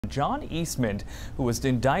John Eastman, who was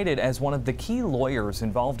indicted as one of the key lawyers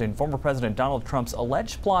involved in former President Donald Trump's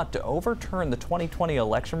alleged plot to overturn the 2020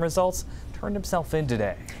 election results, turned himself in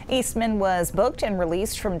today. Eastman was booked and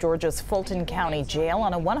released from Georgia's Fulton County Jail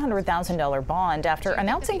on a $100,000 bond after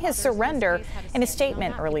announcing his surrender in a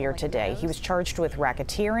statement earlier today. He was charged with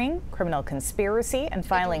racketeering, criminal conspiracy, and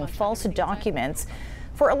filing false documents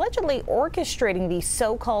for allegedly orchestrating the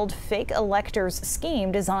so-called fake electors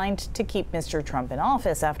scheme designed to keep Mr. Trump in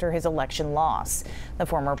office after his election loss. The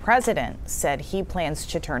former president said he plans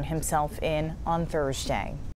to turn himself in on Thursday.